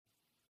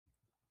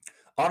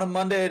On a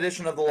Monday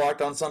edition of the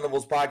Locked On Sun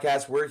Devils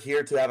podcast, we're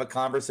here to have a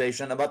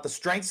conversation about the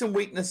strengths and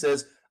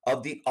weaknesses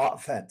of the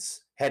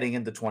offense heading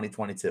into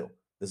 2022.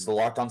 This is the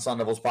Locked On Sun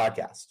Devils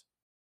podcast.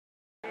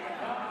 You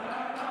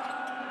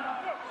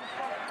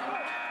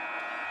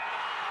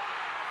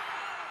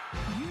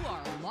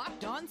are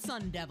Locked On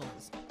Sun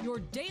Devils, your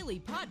daily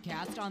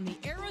podcast on the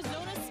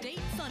Arizona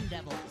State Sun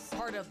Devils,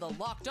 part of the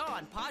Locked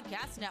On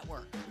Podcast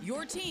Network,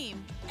 your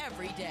team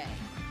every day.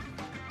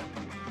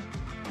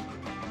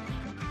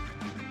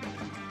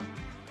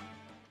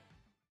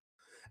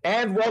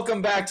 And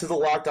welcome back to the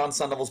Locked On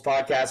Sun Devils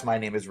podcast. My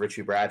name is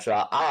Richie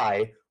Bradshaw.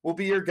 I will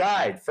be your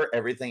guide for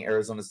everything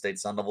Arizona State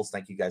Sun Devils.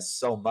 Thank you guys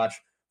so much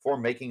for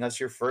making us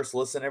your first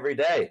listen every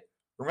day.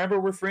 Remember,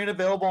 we're free and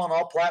available on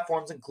all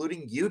platforms,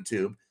 including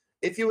YouTube,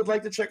 if you would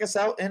like to check us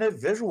out in a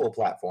visual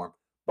platform.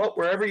 But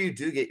wherever you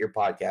do get your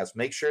podcast,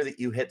 make sure that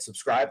you hit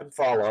subscribe and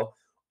follow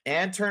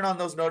and turn on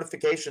those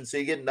notifications so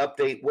you get an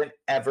update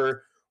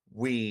whenever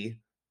we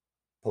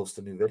post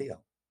a new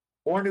video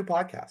or a new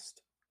podcast,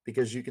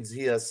 because you can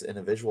see us in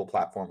a visual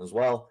platform as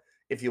well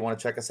if you want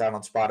to check us out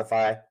on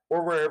Spotify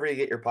or wherever you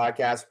get your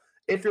podcast.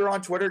 If you're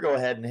on Twitter, go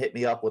ahead and hit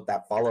me up with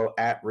that follow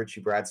at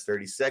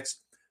RichieBrads36.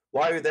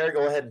 While you're there,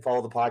 go ahead and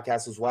follow the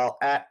podcast as well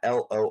at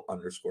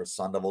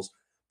LO_Sun Devils.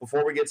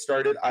 Before we get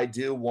started, I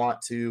do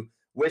want to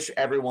wish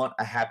everyone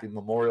a happy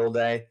Memorial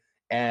Day,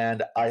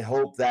 and I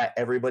hope that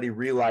everybody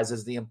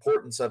realizes the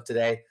importance of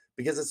today,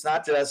 because it's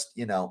not just,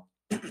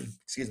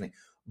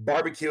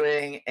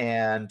 barbecuing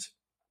and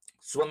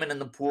swimming in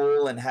the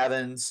pool and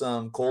having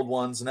some cold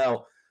ones.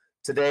 No,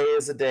 today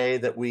is a day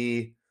that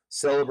we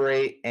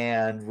celebrate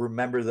and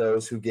remember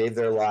those who gave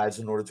their lives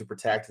in order to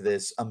protect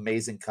this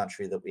amazing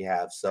country that we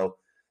have. So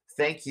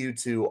thank you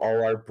to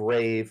all our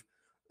brave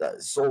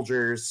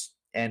soldiers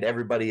and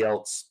everybody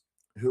else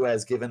who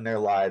has given their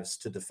lives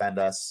to defend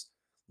us.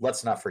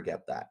 Let's not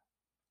forget that.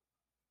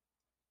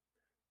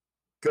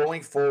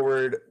 Going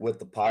forward with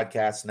the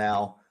podcast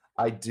now,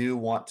 I do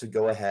want to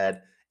go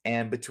ahead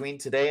and between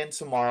today and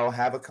tomorrow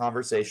have a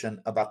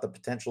conversation about the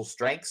potential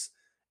strengths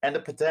and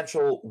the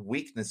potential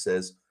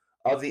weaknesses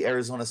of the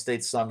Arizona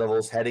State Sun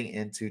Devils heading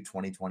into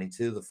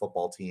 2022, the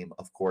football team,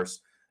 of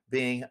course,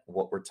 being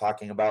what we're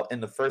talking about.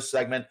 In the first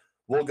segment,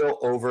 we'll go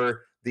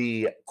over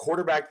the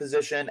quarterback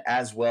position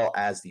as well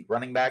as the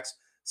running backs.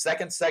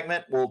 Second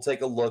segment, we'll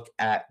take a look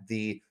at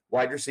the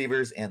wide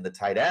receivers and the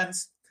tight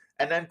ends,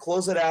 and then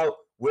close it out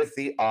with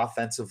the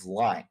offensive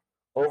line.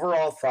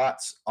 Overall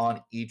thoughts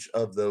on each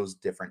of those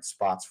different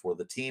spots for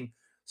the team,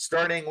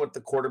 starting with the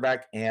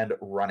quarterback and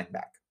running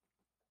back.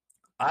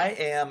 I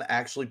am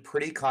actually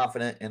pretty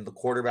confident in the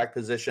quarterback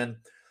position.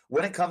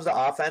 When it comes to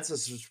offense,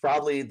 this is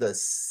probably the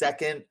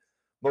second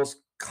most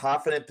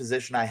confident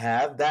position I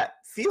have. That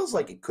feels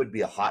like it could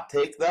be a hot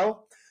take,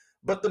 though.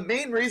 But the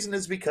main reason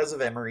is because of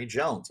Emory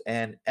Jones.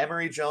 And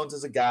Emory Jones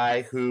is a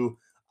guy who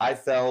I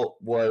felt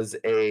was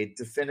a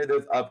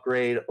definitive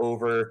upgrade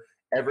over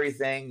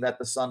everything that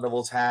the Sun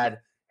Devils had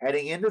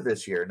heading into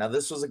this year. Now,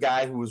 this was a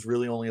guy who was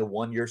really only a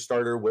one-year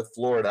starter with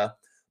Florida,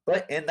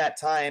 but in that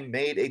time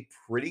made a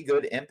pretty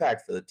good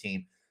impact for the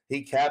team.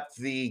 He kept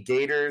the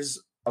Gators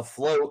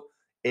afloat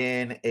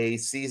in a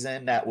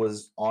season that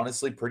was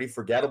honestly pretty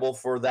forgettable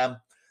for them.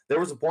 There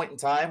was a point in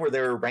time where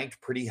they were ranked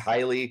pretty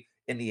highly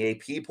in the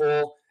AP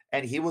poll,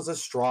 and he was a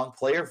strong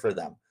player for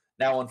them.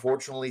 Now,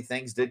 unfortunately,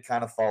 things did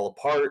kind of fall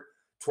apart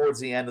towards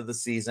the end of the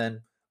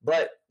season,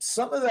 but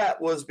some of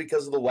that was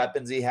because of the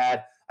weapons he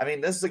had. I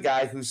mean, this is a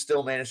guy who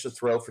still managed to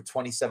throw for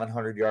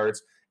 2,700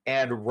 yards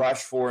and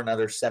rush for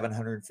another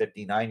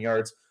 759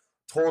 yards,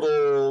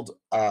 totaled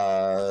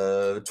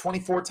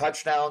 24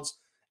 touchdowns,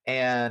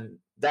 and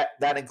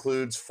that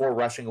includes 4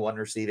 rushing, 1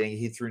 receiving.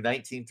 He threw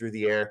 19 through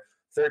the air,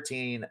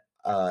 13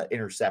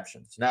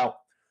 interceptions. Now,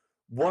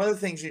 one of the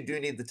things you do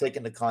need to take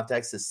into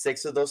context is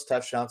 6 of those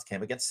touchdowns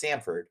came against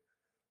Stanford.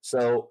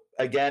 So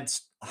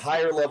against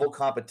higher level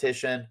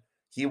competition,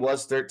 he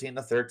was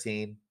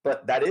 13-13,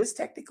 but that is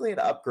technically an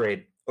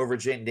upgrade over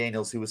Jayden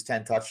Daniels, who was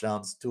 10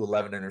 touchdowns to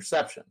 11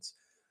 interceptions.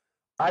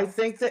 I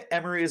think that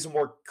Emory is a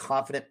more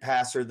confident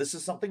passer. This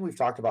is something we've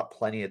talked about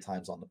plenty of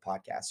times on the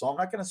podcast, so I'm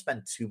not going to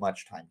spend too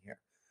much time here.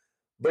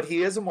 But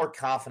he is a more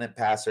confident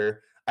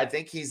passer. I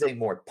think he's a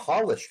more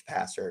polished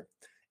passer,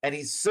 and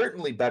he's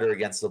certainly better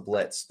against the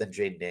blitz than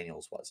Jayden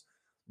Daniels was.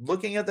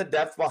 Looking at the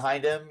depth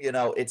behind him,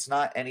 it's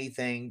not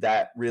anything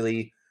that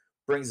really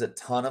brings a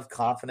ton of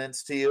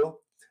confidence to you.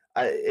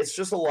 It's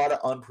just a lot of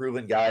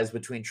unproven guys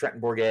between Trenton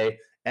Bourguet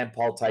and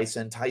Paul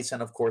Tyson. Tyson,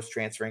 of course,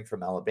 transferring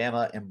from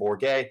Alabama, and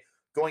Bourguet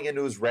going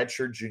into his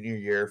redshirt junior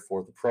year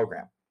for the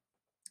program.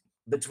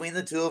 Between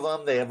the two of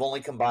them, they have only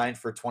combined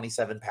for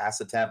 27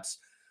 pass attempts,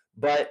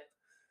 but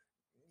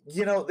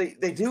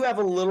they do have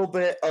a little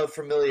bit of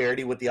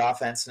familiarity with the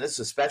offense, and this is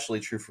especially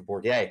true for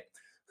Bourguet,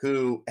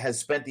 who has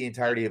spent the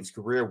entirety of his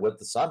career with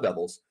the Sun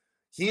Devils.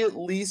 He at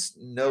least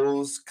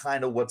knows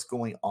kind of what's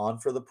going on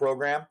for the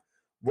program,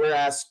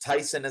 whereas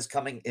Tyson is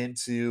coming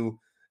into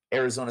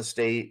Arizona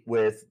State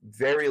with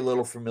very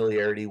little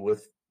familiarity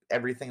with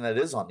everything that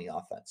is on the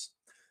offense.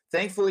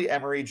 Thankfully,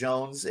 Emory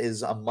Jones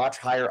is a much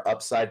higher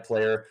upside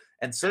player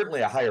and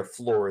certainly a higher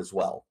floor as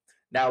well.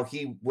 Now,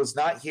 he was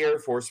not here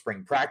for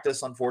spring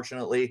practice,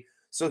 unfortunately,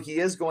 so he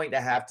is going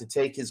to have to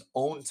take his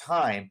own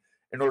time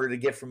in order to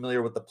get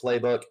familiar with the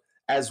playbook,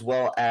 as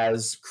well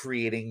as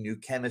creating new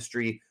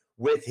chemistry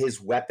with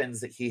his weapons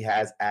that he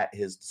has at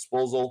his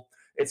disposal.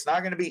 It's not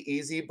going to be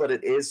easy, but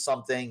it is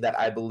something that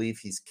I believe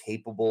he's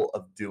capable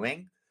of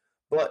doing.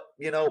 But,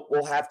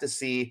 we'll have to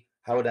see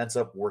how it ends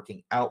up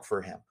working out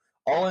for him.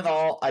 All in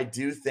all, I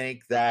do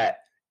think that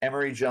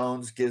Emory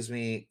Jones gives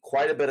me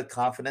quite a bit of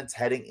confidence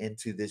heading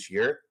into this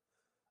year.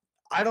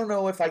 I don't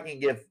know if I can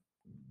give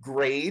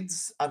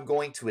grades. I'm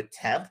going to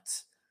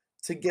attempt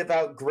to give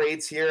out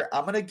grades here.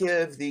 I'm going to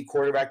give the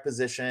quarterback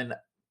position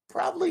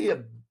probably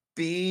a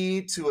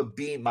B to a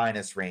B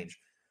minus range,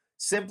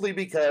 simply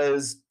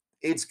because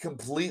it's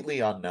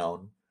completely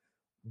unknown.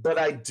 But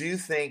I do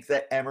think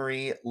that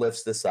Emory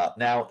lifts this up.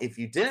 Now, if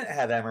you didn't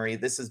have Emory,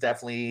 this is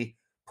definitely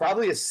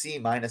probably a C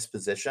minus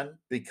position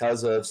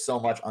because of so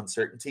much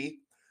uncertainty.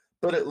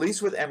 But at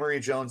least with Emory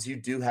Jones, you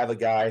do have a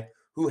guy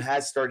who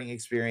has starting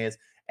experience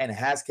and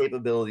has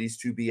capabilities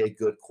to be a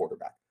good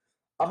quarterback.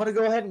 I'm going to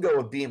go ahead and go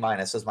with B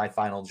minus as my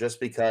final, just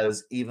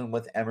because even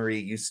with Emory,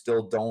 you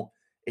still don't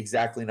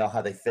exactly know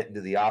how they fit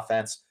into the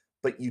offense,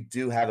 but you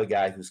do have a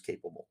guy who's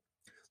capable.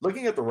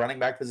 Looking at the running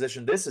back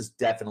position, this is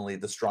definitely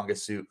the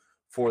strongest suit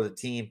for the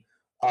team.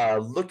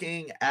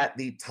 Looking at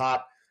the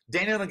top,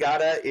 Daniel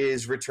Ngata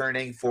is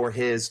returning for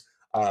his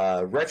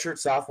redshirt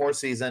sophomore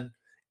season,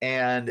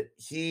 and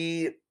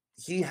he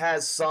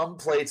has some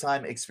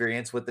playtime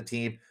experience with the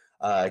team.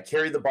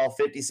 Carried the ball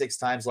 56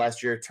 times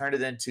last year, turned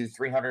it into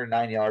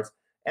 309 yards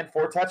and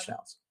 4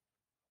 touchdowns.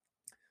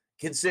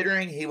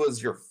 Considering he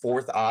was your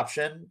fourth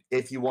option,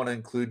 if you want to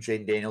include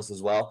Jaden Daniels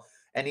as well,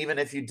 and even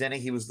if you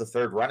didn't, he was the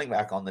third running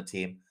back on the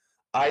team.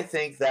 I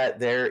think that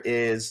there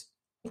is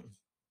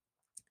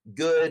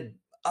good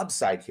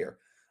upside here.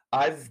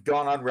 I've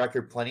gone on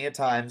record plenty of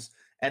times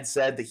and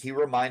said that he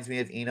reminds me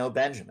of Eno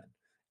Benjamin.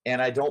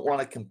 And I don't want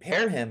to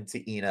compare him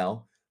to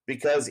Eno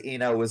because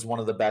Eno is one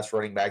of the best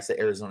running backs that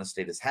Arizona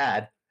State has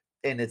had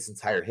in its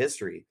entire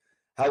history.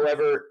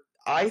 However,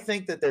 I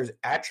think that there's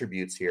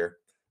attributes here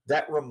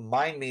that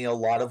remind me a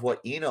lot of what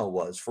Eno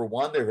was. For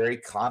one, they're very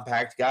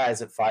compact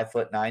guys at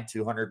 5'9",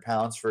 200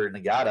 pounds for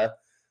Ngata.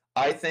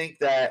 I think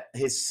that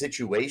his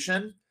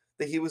situation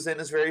that he was in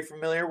is very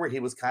familiar, where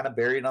he was kind of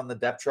buried on the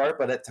depth chart,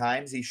 but at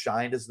times he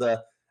shined as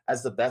the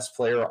best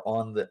player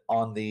on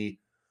the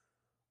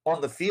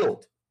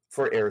field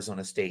for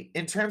Arizona State.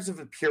 In terms of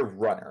a pure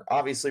runner,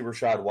 obviously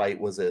Rachaad White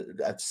was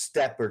a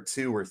step or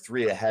 2 or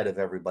 3 ahead of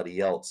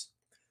everybody else.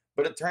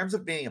 But in terms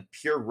of being a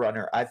pure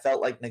runner, I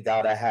felt like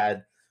Ngata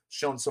had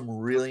shown some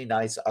really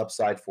nice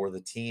upside for the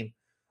team.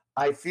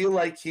 I feel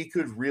like he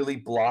could really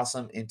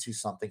blossom into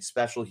something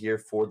special here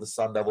for the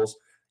Sun Devils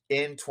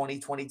in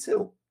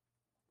 2022.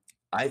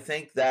 I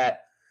think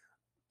that,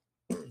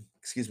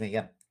 excuse me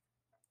again,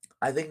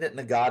 I think that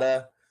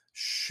Ngata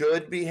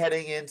should be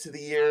heading into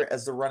the year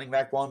as the running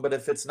back one, but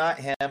if it's not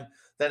him,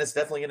 then it's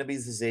definitely going to be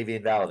Xavier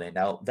Valladay.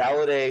 Now,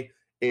 Valladay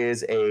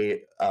is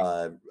a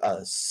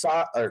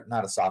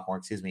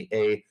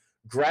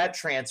grad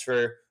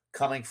transfer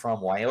coming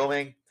from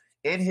Wyoming.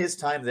 In his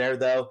time there,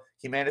 though,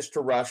 he managed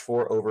to rush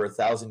for over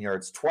 1,000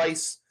 yards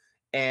twice.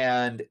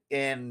 And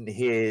in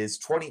his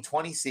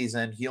 2020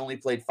 season, he only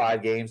played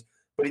 5 games,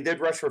 but he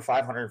did rush for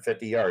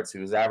 550 yards. He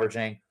was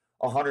averaging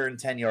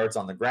 110 yards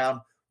on the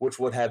ground, which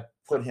would have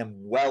put him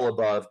well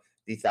above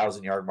the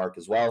 1,000-yard mark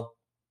as well.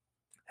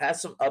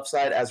 Has some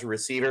upside as a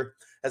receiver,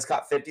 has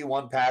caught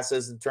 51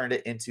 passes and turned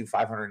it into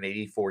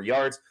 584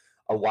 yards,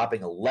 a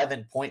whopping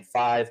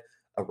 11.5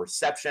 a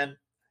reception.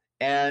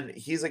 And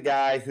he's a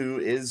guy who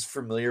is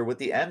familiar with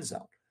the end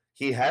zone.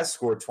 He has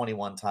scored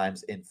 21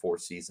 times in 4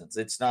 seasons.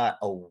 It's not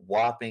a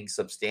whopping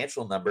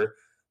substantial number,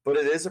 but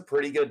it is a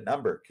pretty good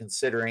number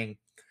considering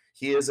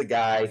he is a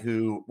guy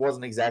who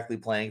wasn't exactly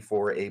playing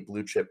for a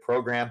blue chip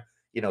program.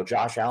 You know,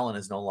 Josh Allen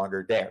is no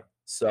longer there.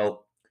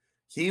 So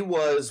he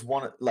was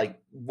one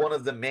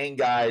of the main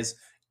guys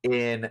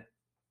in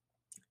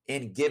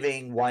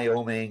giving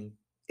Wyoming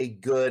a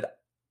good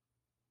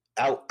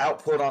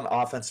output on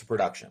offensive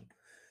production.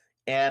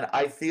 And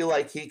I feel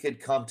like he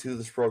could come to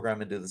this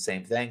program and do the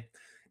same thing.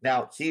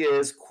 Now, he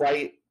is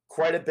quite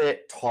a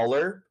bit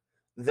taller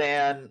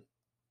than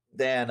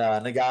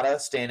Ngata,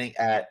 standing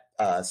at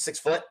 6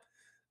 foot.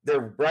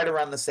 They're right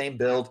around the same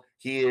build.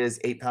 He is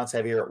 8 pounds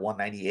heavier at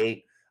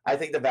 198. I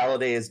think that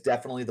Valladay is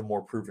definitely the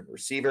more proven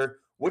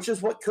receiver, which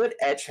is what could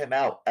edge him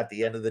out at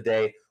the end of the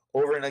day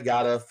over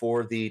Ngata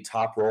for the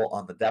top role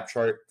on the depth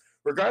chart.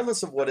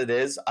 Regardless of what it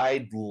is,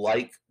 I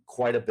like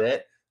quite a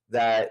bit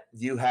that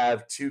you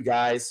have 2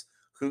 guys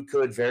who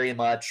could very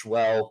much,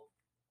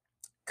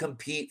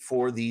 compete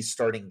for the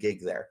starting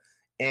gig there.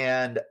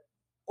 And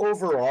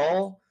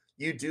overall,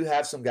 you do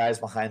have some guys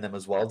behind them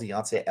as well.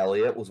 Deontay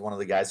Elliott was one of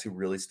the guys who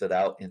really stood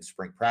out in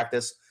spring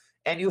practice.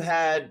 And you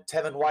had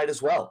Tevin White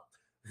as well,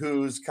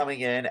 who's coming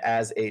in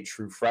as a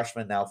true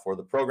freshman now for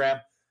the program.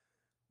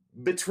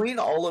 Between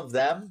all of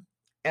them,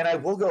 And I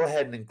will go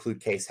ahead and include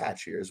Case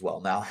Hatch here as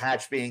well. Now,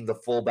 Hatch being the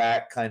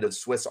fullback kind of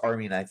Swiss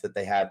Army knife that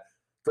they have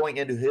going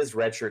into his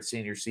redshirt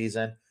senior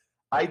season,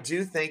 I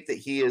do think that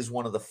he is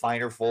one of the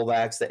finer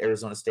fullbacks that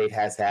Arizona State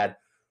has had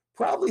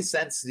probably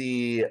since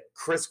the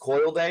Chris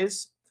Coyle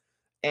days.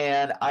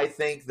 And I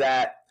think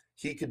that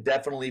he could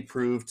definitely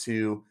prove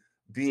to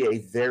be a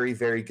very,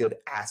 very good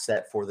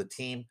asset for the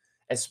team,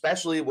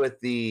 especially with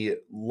the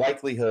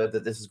likelihood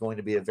that this is going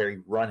to be a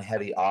very run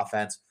heavy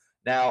offense.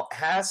 Now,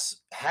 Hash,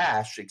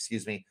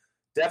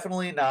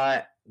 definitely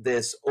not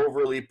this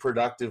overly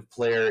productive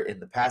player in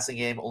the passing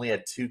game, only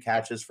had 2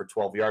 catches for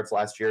 12 yards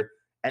last year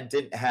and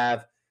didn't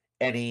have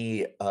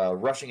any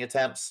rushing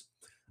attempts.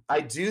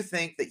 I do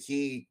think that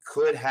he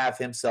could have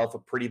himself a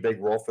pretty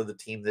big role for the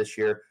team this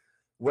year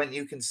when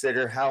you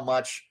consider how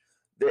much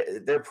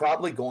they're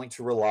probably going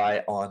to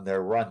rely on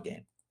their run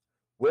game.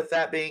 With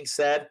that being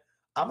said,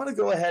 I'm going to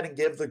go ahead and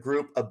give the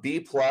group a B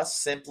plus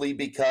simply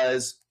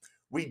because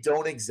we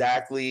don't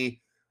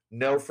exactly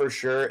know for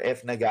sure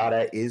if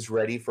Nagata is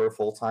ready for a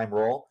full-time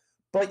role,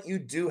 but you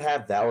do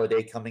have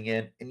Valladay coming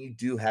in and you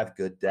do have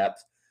good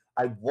depth.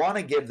 I want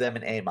to give them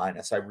an A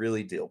minus. I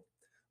really do.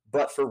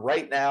 But for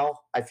right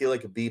now, I feel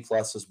like a B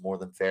plus is more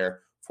than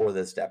fair for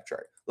this depth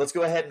chart. Let's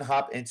go ahead and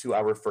hop into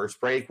our first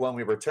break. When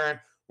we return,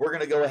 we're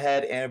going to go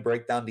ahead and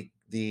break down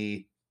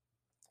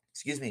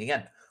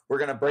we're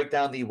going to break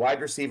down the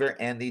wide receiver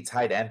and the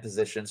tight end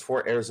positions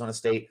for Arizona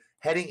State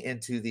heading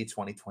into the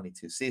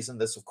 2022 season.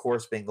 This, of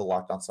course, being the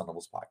Locked On Sun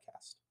Devils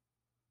podcast.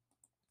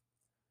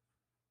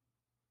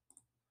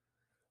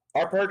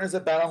 Our partners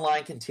at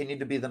BetOnline continue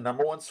to be the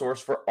number one source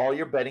for all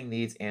your betting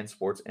needs and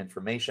sports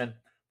information.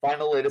 Find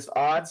the latest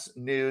odds,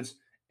 news,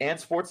 and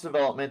sports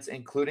developments,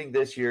 including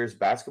this year's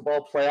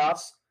basketball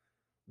playoffs,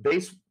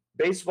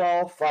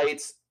 baseball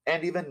fights,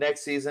 and even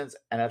next season's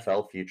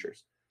NFL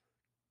futures.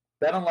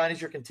 BetOnline is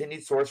your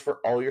continued source for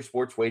all your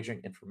sports wagering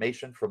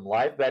information, from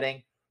live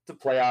betting to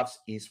playoffs,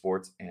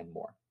 esports, and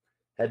more.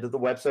 Head to the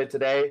website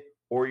today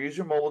or use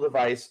your mobile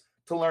device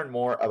to learn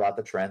more about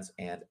the trends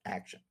and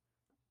action.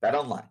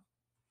 BetOnline,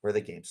 where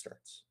the game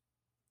starts.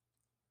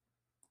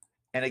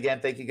 And again,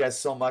 thank you guys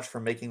so much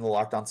for making the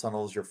Locked On Sun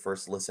Devils your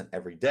first listen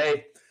every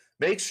day.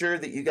 Make sure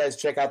that you guys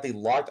check out the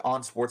Locked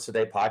On Sports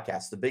Today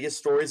podcast, the biggest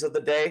stories of the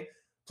day,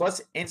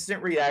 plus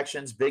instant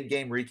reactions, big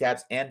game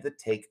recaps, and the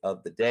take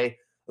of the day.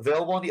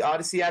 Available on the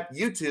Odyssey app,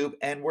 YouTube,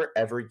 and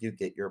wherever you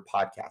get your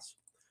podcasts.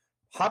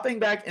 Hopping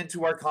back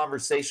into our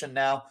conversation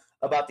now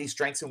about the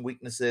strengths and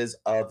weaknesses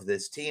of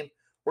this team,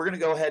 we're going to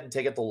go ahead and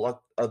take a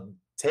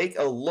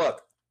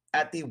look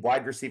at the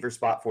wide receiver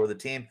spot for the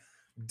team.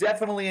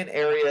 Definitely an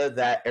area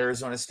that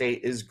Arizona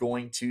State is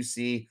going to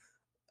see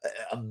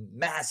a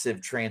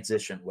massive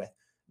transition with.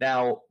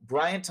 Now,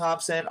 Brian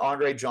Thompson,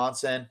 Andre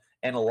Johnson,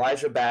 and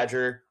Elijah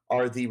Badger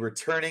are the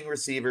returning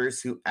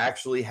receivers who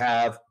actually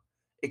have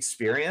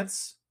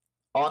experience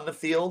on the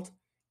field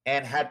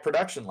and had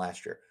production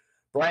last year.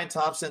 Brian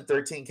Thompson,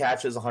 13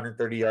 catches,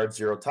 130 yards,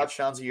 0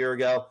 touchdowns a year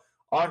ago.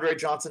 Andre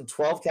Johnson,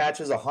 12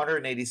 catches,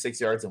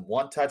 186 yards, and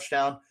 1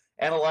 touchdown.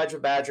 And Elijah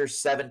Badger,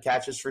 7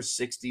 catches for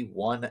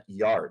 61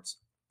 yards.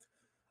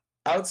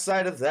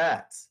 Outside of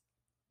that,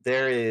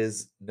 there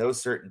is no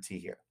certainty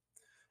here.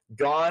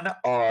 Gone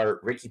are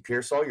Ricky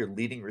Pearsall, your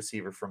leading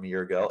receiver from a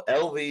year ago.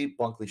 LV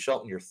Bunkley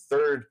Shelton, your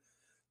third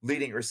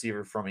leading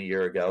receiver from a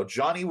year ago.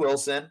 Johnny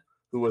Wilson,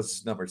 who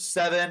was number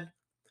 7.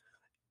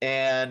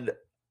 And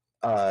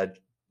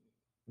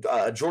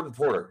Jordan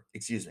Porter,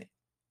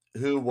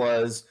 who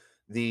was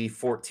the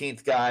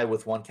 14th guy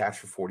with 1 catch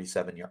for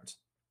 47 yards.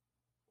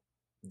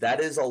 That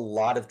is a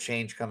lot of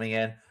change coming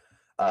in.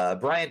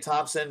 Brian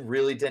Thompson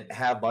really didn't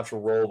have much of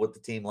a role with the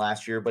team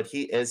last year, but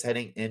he is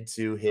heading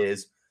into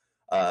his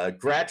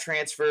grad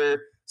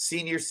transfer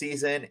senior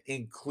season,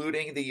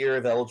 including the year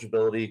of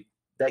eligibility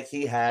that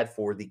he had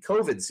for the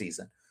COVID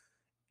season.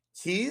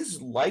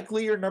 He's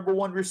likely your number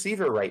 1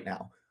 receiver right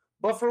now.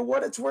 But for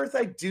what it's worth,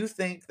 I do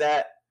think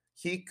that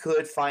he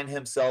could find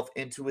himself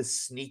into a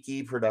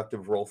sneaky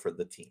productive role for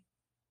the team.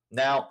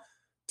 Now,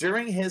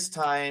 during his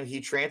time, he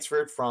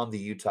transferred from the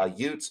Utah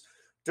Utes.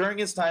 During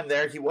his time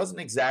there, he wasn't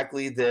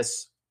exactly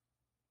this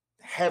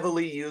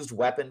heavily used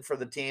weapon for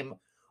the team,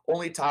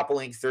 only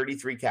toppling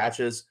 33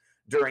 catches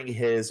during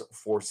his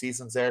 4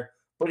 seasons there.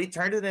 But he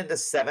turned it into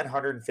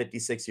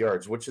 756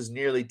 yards, which is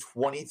nearly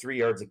 23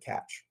 yards a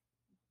catch.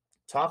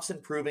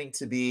 Thompson proving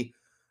to be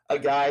a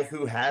guy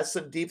who has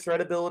some deep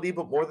threat ability,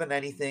 but more than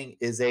anything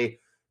is a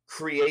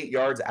create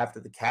yards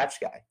after the catch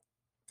guy.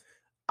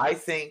 I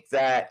think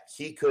that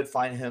he could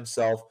find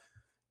himself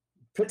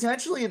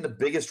potentially in the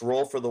biggest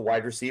role for the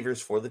wide receivers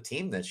for the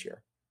team this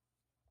year.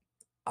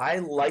 I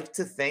like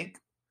to think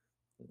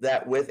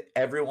that with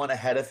everyone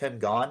ahead of him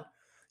gone,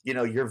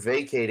 you're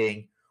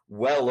vacating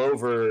well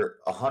over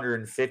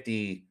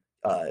 150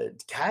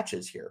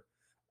 catches here.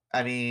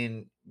 I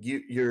mean,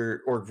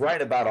 you're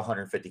right about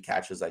 150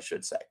 catches, I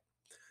should say.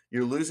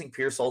 You're losing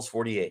Pearsall's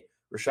 48,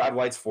 Rashad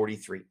White's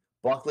 43,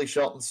 Bunkley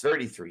Shelton's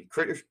 33,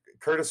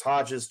 Curtis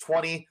Hodges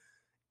 20,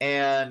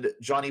 and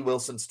Johnny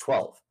Wilson's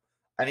 12.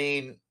 I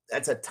mean,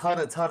 that's a ton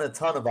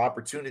of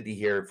opportunity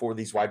here for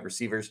these wide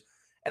receivers.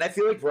 And I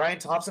feel like Brian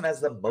Thompson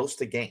has the most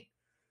to gain.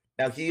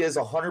 Now, he is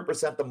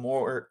 100% the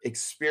more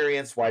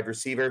experienced wide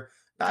receiver,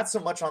 not so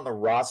much on the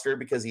roster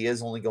because he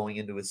is only going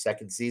into his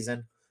second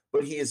season,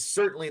 but he is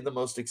certainly the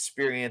most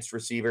experienced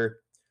receiver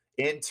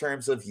in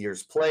terms of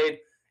years played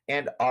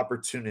and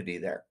opportunity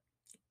there.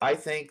 I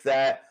think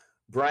that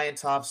Brian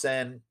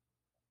Thompson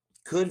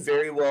could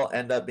very well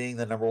end up being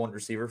the number one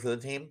receiver for the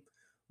team,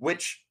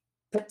 which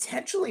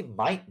potentially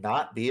might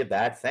not be a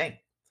bad thing.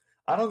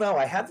 I don't know.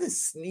 I have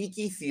this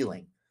sneaky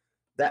feeling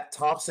that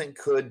Thompson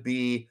could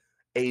be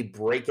a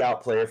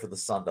breakout player for the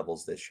Sun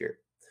Devils this year.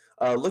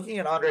 Looking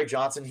at Andre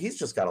Johnson, he's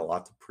just got a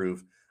lot to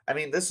prove. I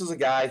mean, this was a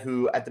guy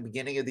who at the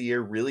beginning of the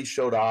year really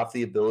showed off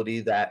the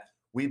ability that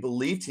we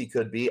believed he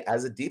could be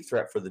as a deep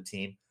threat for the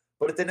team,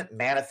 but it didn't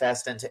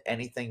manifest into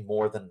anything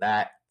more than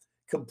that.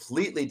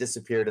 Completely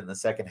disappeared in the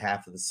second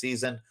half of the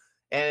season.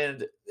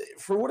 And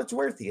for what it's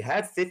worth, he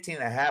had 15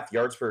 and a half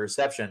yards per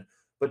reception,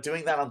 but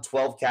doing that on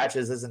 12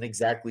 catches isn't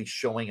exactly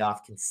showing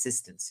off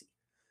consistency.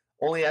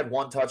 Only had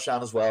one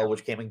touchdown as well,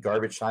 which came in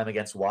garbage time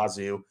against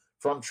Wazoo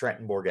from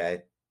Trenton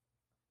Bourget.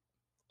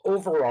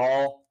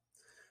 Overall,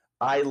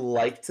 I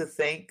like to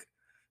think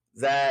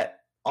that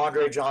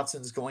Andre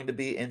Johnson is going to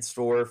be in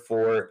store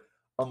for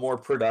a more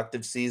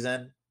productive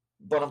season.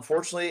 But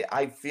unfortunately,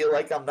 I feel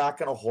like I'm not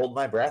going to hold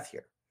my breath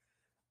here.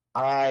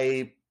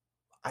 I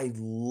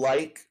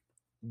like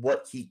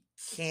what he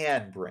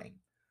can bring.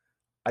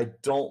 I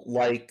don't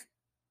like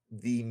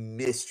the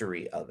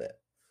mystery of it.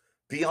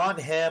 Beyond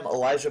him,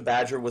 Elijah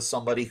Badger was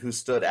somebody who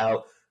stood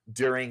out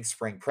during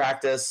spring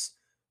practice,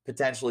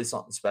 potentially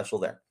something special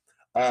there.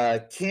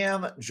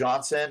 Cam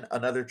Johnson,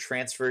 another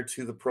transfer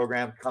to the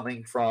program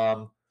coming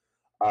from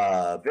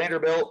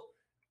Vanderbilt.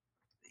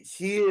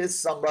 He is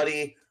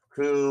somebody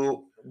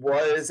who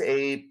was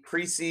a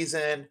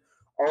preseason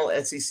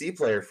All-SEC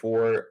player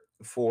for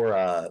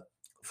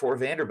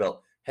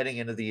Vanderbilt heading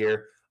into the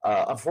year.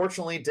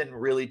 Unfortunately, didn't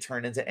really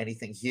turn into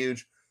anything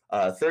huge.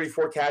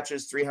 34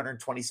 catches,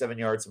 327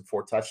 yards, and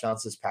 4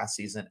 touchdowns this past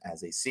season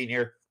as a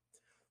senior.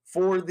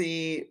 For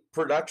the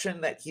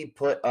production that he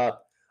put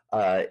up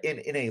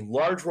in a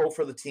large role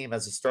for the team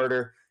as a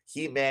starter,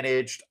 he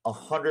managed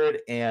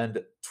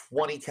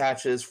 120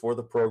 catches for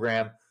the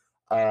program,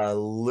 a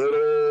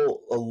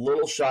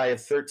little shy of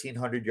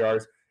 1,300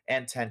 yards,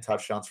 and 10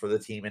 touchdowns for the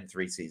team in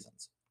 3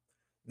 seasons.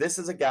 This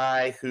is a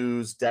guy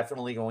who's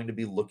definitely going to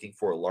be looking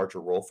for a larger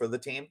role for the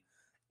team,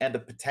 and the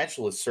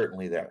potential is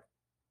certainly there.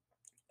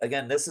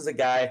 Again, this is a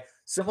guy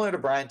similar to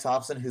Brian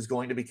Thompson who's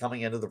going to be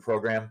coming into the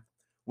program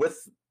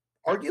with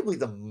arguably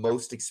the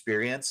most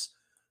experience,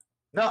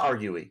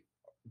 definitively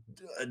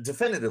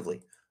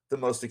the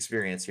most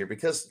experience here.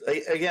 Because,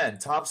 again,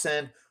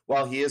 Thompson,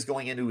 while he is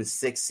going into his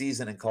 6th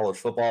season in college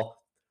football,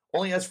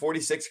 only has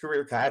 46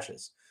 career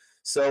catches.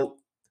 So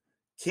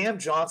Cam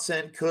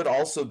Johnson could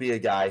also be a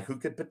guy who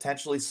could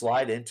potentially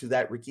slide into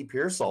that Ricky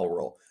Pearsall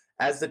role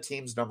as the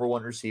team's number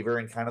one receiver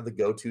and kind of the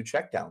go-to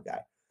checkdown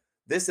guy.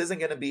 This isn't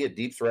going to be a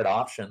deep threat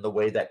option the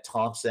way that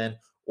Thompson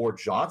or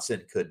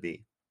Johnson could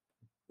be,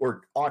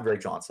 or Andre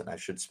Johnson, I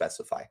should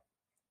specify.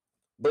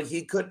 But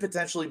he could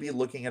potentially be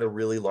looking at a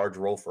really large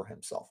role for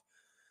himself.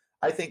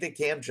 I think that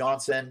Cam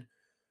Johnson,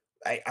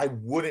 I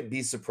wouldn't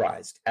be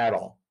surprised at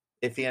all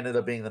if he ended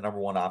up being the number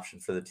one option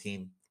for the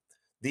team.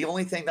 The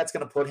only thing that's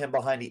going to put him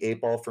behind the 8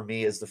 ball for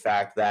me is the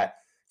fact that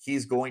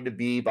he's going to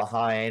be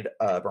behind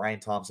Brian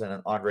Thompson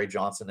and Andre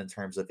Johnson in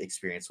terms of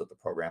experience with the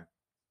program.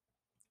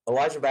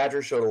 Elijah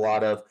Badger showed a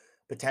lot of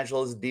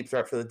potential as a deep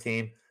threat for the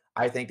team.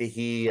 I think that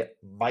he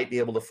might be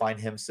able to find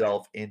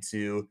himself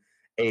into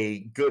a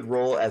good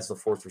role as the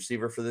 4th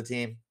receiver for the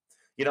team.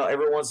 You know,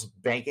 everyone's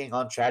banking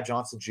on Chad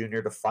Johnson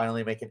Jr. to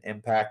finally make an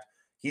impact.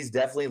 He's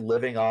definitely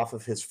living off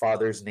of his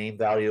father's name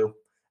value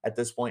at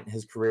this point in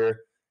his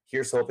career.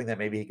 Here's hoping that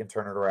maybe he can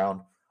turn it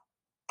around.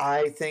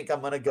 I think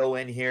I'm going to go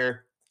in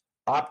here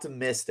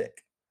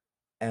optimistic,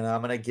 and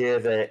I'm going to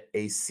give it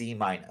a C-.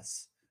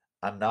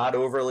 I'm not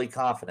overly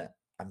confident.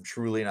 I'm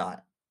truly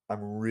not.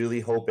 I'm really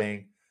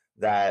hoping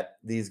that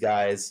these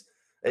guys,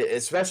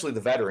 especially the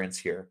veterans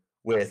here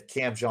with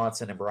Cam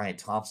Johnson and Brian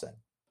Thompson,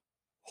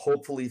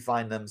 hopefully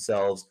find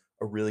themselves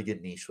a really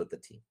good niche with the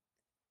team.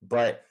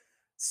 But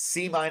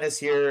C-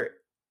 here,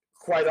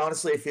 quite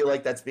honestly, I feel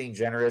like that's being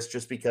generous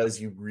just because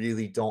you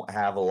really don't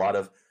have a lot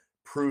of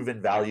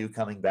proven value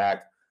coming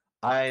back.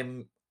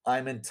 I'm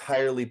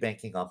entirely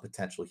banking on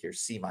potential here.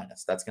 C-.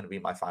 That's going to be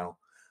my final.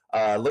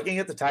 Looking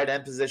at the tight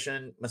end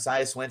position,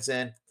 Messiah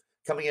Swinson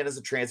coming in as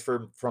a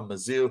transfer from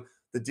Mizzou.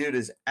 The dude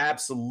is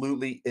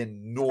absolutely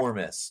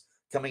enormous.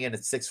 Coming in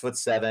at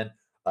 6'7",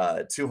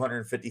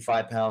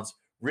 255 pounds.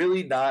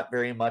 Really not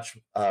very much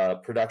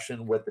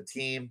production with the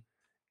team,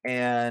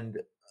 and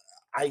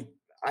I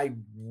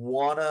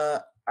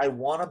wanna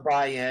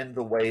buy in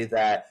the way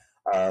that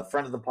a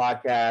friend of the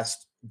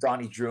podcast,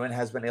 Donnie Druin,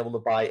 has been able to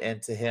buy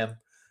into him,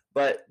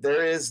 but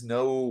there is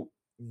no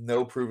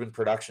proven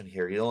production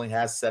here. He only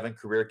has 7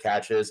 career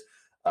catches,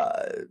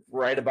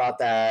 right about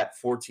that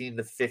 14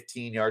 to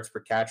 15 yards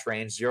per catch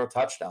range, 0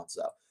 touchdowns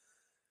though.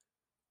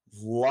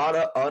 lot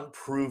of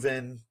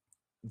unproven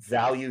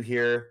value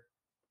here,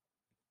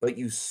 but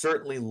you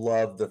certainly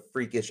love the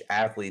freakish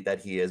athlete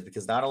that he is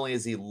because not only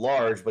is he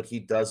large, but he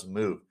does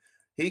move.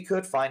 He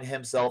could find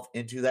himself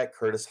into that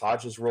Curtis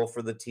Hodges role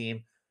for the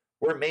team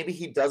where maybe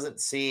he doesn't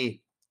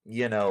see,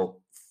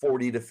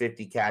 40 to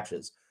 50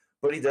 catches,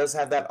 but he does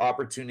have that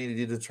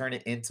opportunity to turn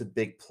it into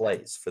big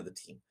plays for the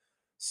team.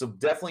 So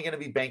definitely going to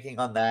be banking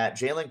on that.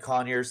 Jalen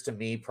Conyers, to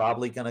me,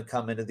 probably going to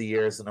come into the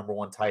year as the number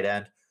one tight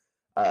end,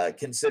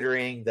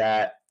 considering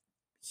that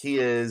he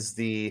is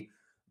the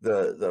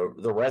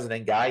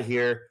resident guy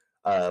here.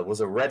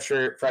 Was a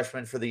redshirt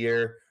freshman for the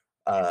year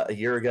a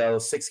year ago.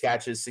 6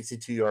 catches,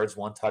 62 yards,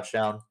 1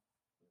 touchdown.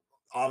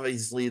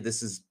 Obviously,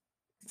 this is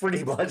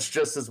pretty much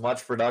just as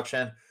much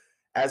production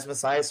as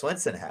Messiah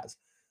Swinson has.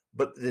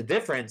 But the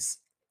difference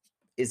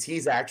is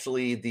he's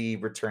actually the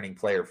returning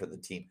player for the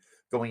team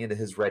going into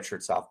his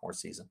redshirt sophomore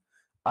season.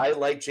 I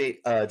like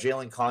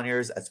Jalen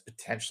Conyers as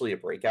potentially a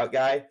breakout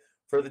guy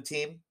for the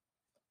team.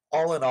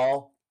 All in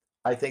all,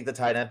 I think the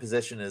tight end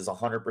position is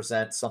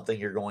 100% something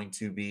you're going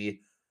to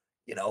be,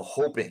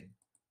 hoping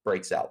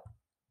breaks out.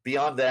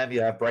 Beyond them,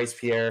 you have Bryce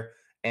Pierre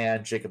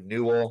and Jacob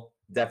Newell.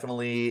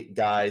 Definitely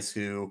guys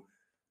who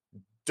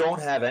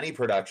don't have any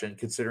production,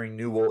 considering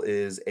Newell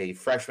is a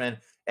freshman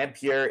and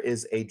Pierre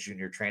is a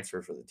junior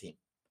transfer for the team.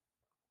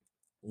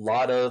 A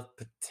lot of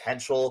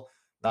potential,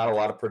 not a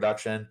lot of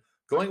production.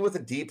 Going with a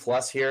D+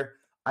 here,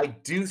 I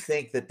do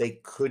think that they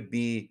could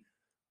be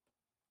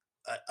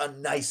a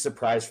nice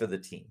surprise for the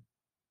team,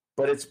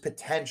 but it's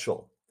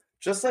potential.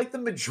 Just like the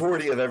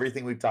majority of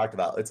everything we've talked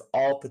about, it's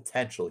all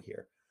potential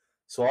here.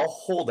 So I'll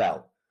hold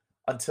out.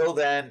 Until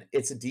then,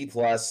 it's a D+.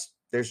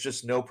 There's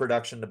just no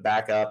production to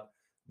back up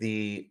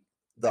the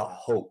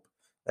hope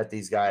that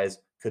these guys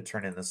could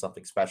turn into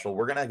something special.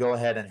 We're going to go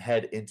ahead and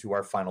head into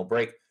our final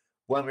break.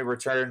 When we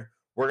return,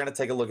 we're going to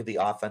take a look at the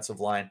offensive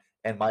line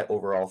and my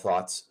overall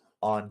thoughts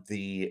on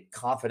the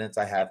confidence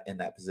I have in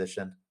that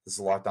position. This is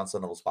the Locked On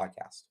Sun Devils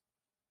podcast.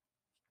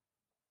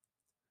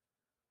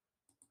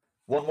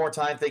 One more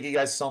time, thank you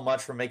guys so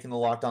much for making the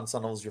Locked On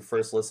Sun Devils your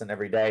first listen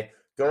every day.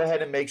 Go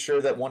ahead and make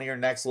sure that one of your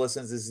next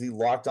listens is the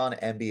Locked On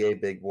NBA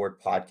Big Board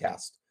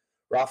podcast.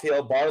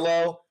 Rafael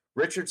Barlow,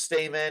 Richard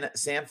Stamen,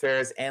 Sam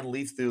Ferris, and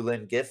Leaf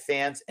Thulin give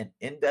fans an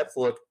in-depth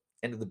look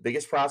into the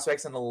biggest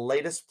prospects and the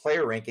latest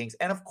player rankings,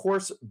 and of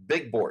course,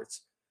 big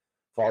boards.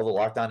 Follow the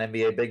Locked On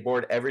NBA Big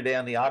Board every day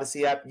on the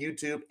Odyssey app,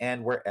 YouTube,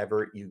 and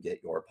wherever you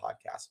get your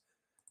podcast.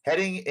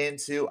 Heading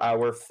into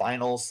our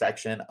final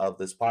section of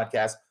this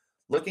podcast,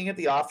 looking at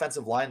the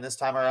offensive line this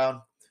time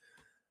around,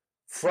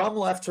 from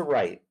left to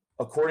right,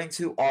 according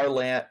to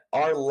ourlads.com,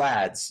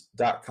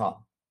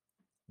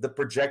 the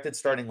projected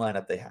starting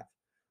lineup they have: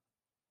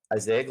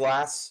 Isaiah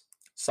Glass,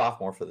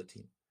 sophomore for the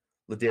team;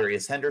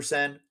 Ladarius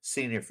Henderson,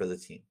 senior for the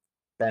team;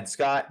 Ben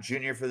Scott,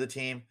 junior for the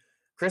team;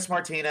 Chris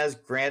Martinez,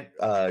 grad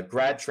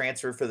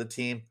transfer for the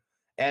team;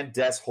 and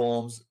Des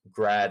Holmes,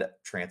 grad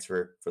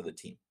transfer for the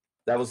team.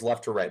 That was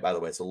left to right, by the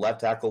way. So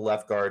left tackle,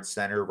 left guard,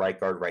 center, right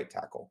guard, right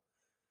tackle.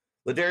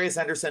 Ladarius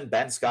Henderson,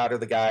 Ben Scott are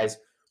the guys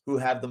who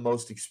have the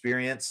most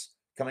experience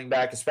coming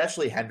back,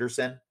 especially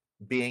Henderson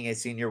being a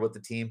senior with the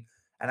team,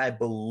 and I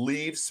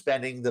believe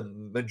spending the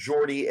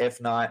majority, if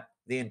not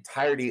the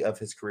entirety of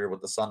his career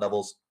with the Sun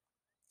Devils.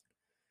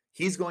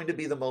 He's going to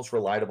be the most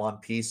relied upon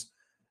piece,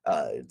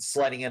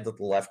 sliding into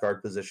the left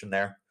guard position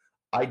there.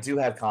 I do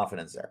have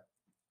confidence there.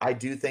 I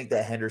do think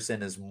that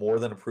Henderson is more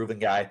than a proven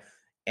guy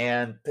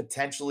and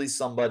potentially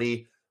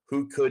somebody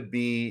who could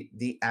be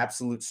the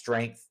absolute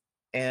strength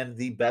and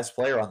the best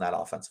player on that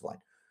offensive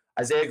line.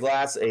 Isaiah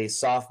Glass, a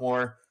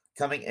sophomore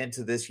coming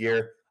into this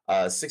year,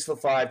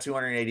 6'5",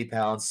 280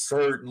 pounds,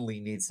 certainly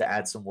needs to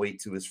add some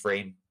weight to his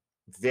frame.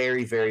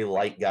 Very, very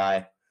light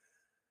guy.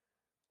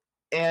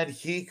 And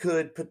he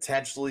could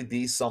potentially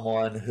be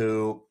someone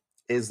who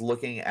is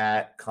looking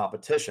at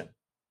competition.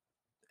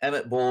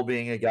 Emmett Bull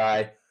being a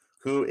guy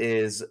who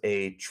is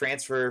a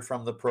transfer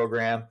from the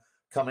program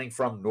coming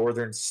from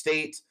Northern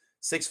State,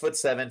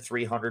 6'7",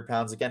 300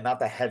 pounds. Again, not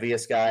the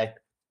heaviest guy,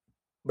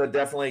 but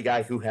definitely a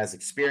guy who has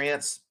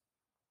experience.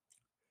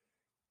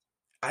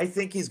 I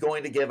think he's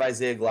going to give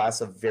Isaiah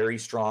Glass a very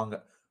strong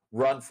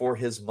run for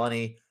his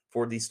money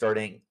for the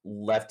starting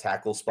left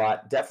tackle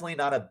spot. Definitely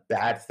not a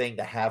bad thing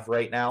to have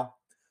right now.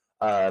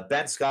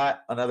 Ben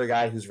Scott, another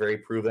guy who's very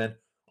proven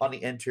on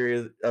the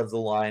interior of the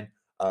line,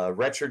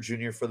 redshirt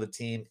junior for the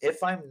team.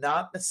 If I'm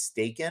not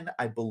mistaken,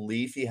 I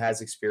believe he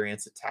has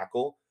experience at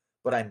tackle,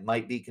 but I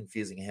might be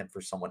confusing him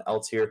for someone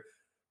else here.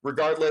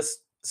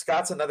 Regardless,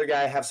 Scott's another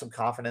guy I have some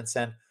confidence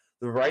in.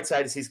 The right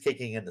side is he's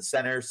kicking in the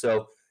center,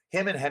 so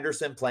him and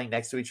Henderson playing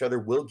next to each other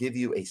will give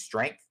you a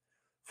strength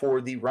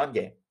for the run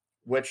game,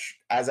 which,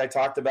 as I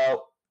talked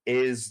about,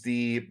 is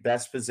the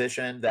best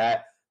position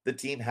that the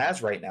team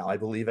has right now. I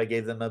believe I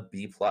gave them a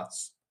B+.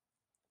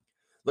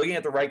 Looking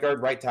at the right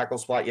guard, right tackle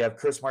spot, you have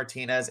Chris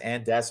Martinez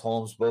and Des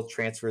Holmes, both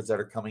transfers that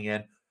are coming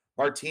in.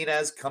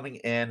 Martinez coming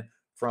in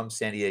from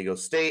San Diego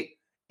State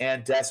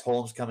and Des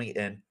Holmes coming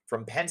in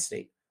from Penn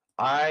State.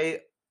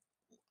 I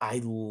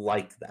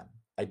like them.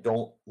 I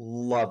don't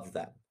love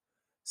them.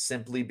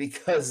 simply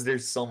because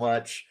there's so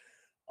much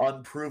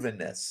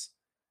unprovenness.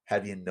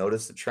 Have you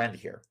noticed the trend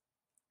here?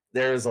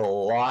 There's a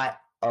lot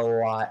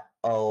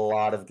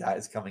of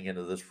guys coming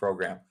into this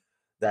program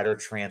that are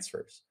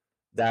transfers,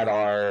 that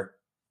are,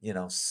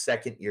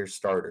 second year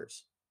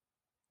starters.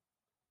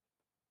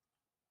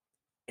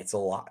 It's a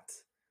lot.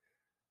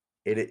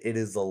 It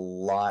is a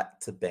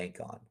lot to bank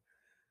on.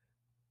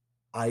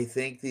 I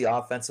think the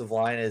offensive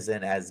line is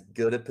in as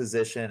good a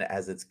position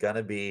as it's going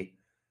to be.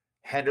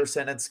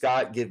 Henderson and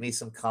Scott give me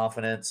some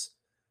confidence.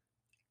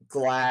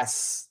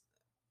 Glass,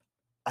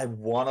 I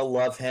want to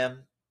love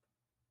him.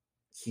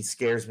 He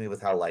scares me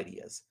with how light he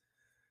is.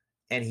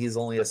 And he's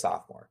only a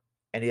sophomore.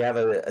 And you have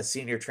a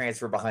senior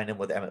transfer behind him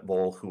with Emmett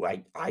Bull, who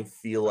I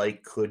feel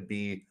like could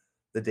be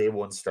the day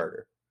one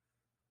starter.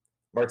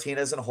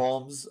 Martinez and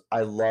Holmes,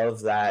 I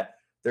love that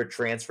they're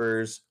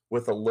transfers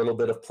with a little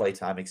bit of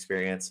playtime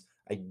experience.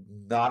 I'm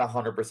not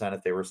 100%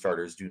 if they were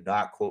starters. Do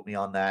not quote me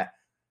on that.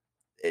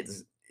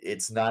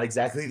 It's not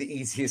exactly the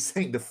easiest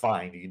thing to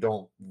find. You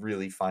don't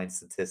really find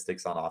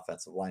statistics on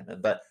offensive linemen,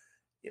 but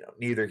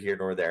neither here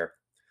nor there.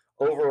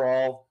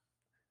 Overall,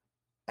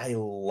 I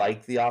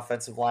like the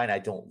offensive line. I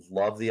don't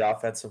love the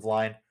offensive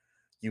line.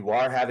 You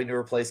are having to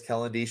replace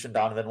Kellen Diesch and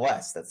Donovan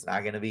West. That's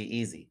not going to be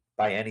easy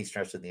by any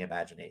stretch of the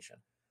imagination.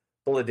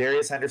 But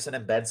Ladarius Henderson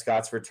and Ben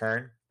Scott's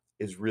return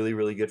is really,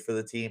 really good for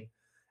the team.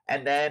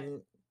 And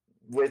then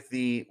with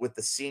the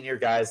senior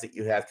guys that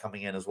you have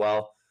coming in as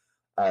well,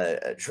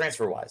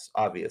 transfer-wise,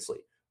 obviously,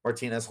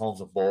 Martinez,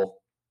 Holmes, and Bull,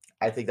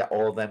 I think that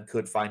all of them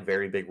could find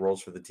very big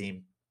roles for the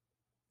team.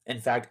 In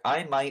fact,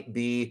 I might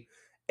be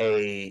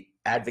a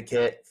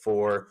advocate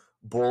for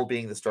Bull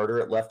being the starter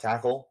at left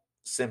tackle,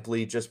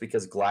 simply just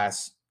because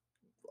Glass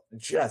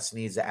just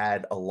needs to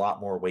add a lot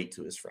more weight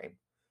to his frame.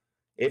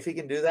 If he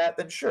can do that,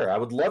 then sure, I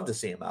would love to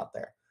see him out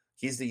there.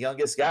 He's the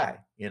youngest guy,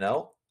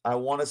 I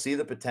want to see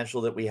the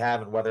potential that we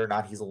have and whether or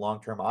not he's a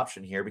long-term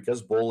option here,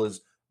 because Bull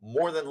is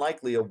more than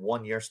likely a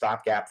one-year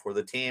stopgap for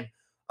the team,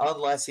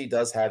 unless he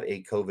does have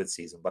a COVID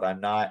season, but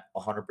I'm not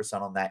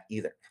 100% on that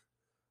either.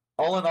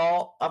 All in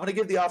all, I'm going to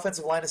give the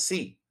offensive line a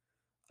C.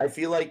 I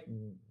feel like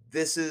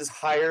this is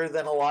higher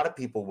than a lot of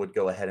people would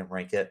go ahead and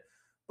rank it,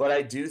 but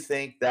I do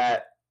think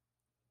that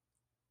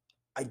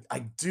I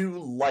do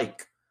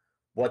like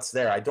what's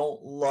there. I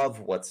don't love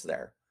what's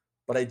there,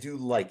 but I do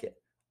like it.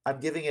 I'm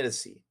giving it a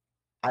C.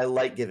 I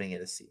like giving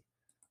it a C.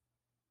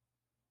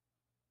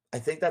 I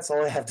think that's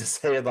all I have to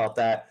say about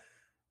that.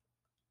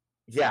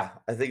 Yeah,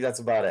 I think that's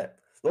about it.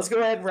 Let's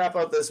go ahead and wrap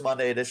up this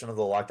Monday edition of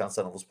the Locked On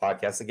Sun Devils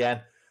podcast.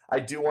 Again, I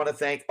do want to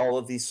thank all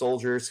of these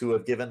soldiers who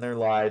have given their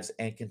lives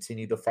and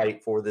continue to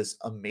fight for this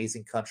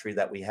amazing country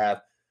that we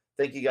have.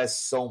 Thank you guys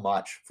so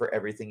much for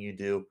everything you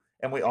do,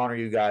 and we honor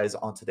you guys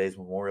on today's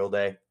Memorial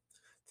Day.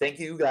 Thank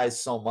you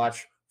guys so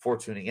much for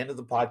tuning into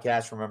the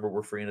podcast. Remember,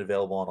 we're free and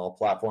available on all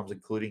platforms,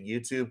 including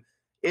YouTube.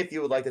 If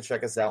you would like to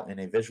check us out in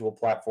a visual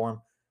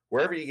platform,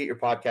 wherever you get your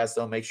podcast,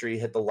 though, make sure you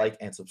hit the like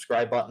and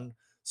subscribe button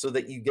so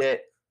that you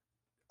get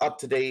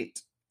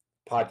up-to-date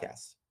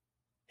podcasts.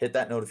 Hit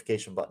that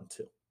notification button,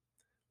 too.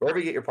 Wherever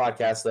you get your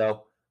podcast,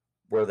 though,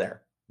 we're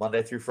there.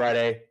 Monday through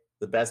Friday,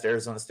 the best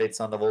Arizona State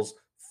Sun Devils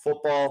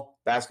football,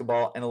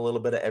 basketball, and a little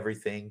bit of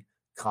everything,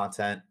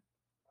 content,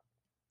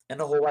 and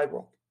the whole wide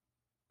world.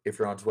 If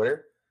you're on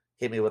Twitter,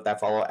 hit me with that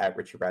follow at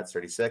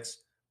RichieBrads36.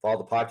 Follow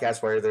the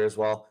podcast while you're there as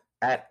well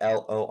at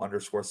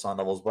LO_Sun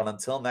Devils. But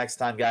until next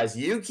time, guys,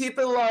 you keep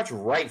it locked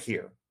right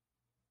here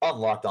on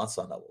Locked On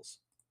Sun Devils.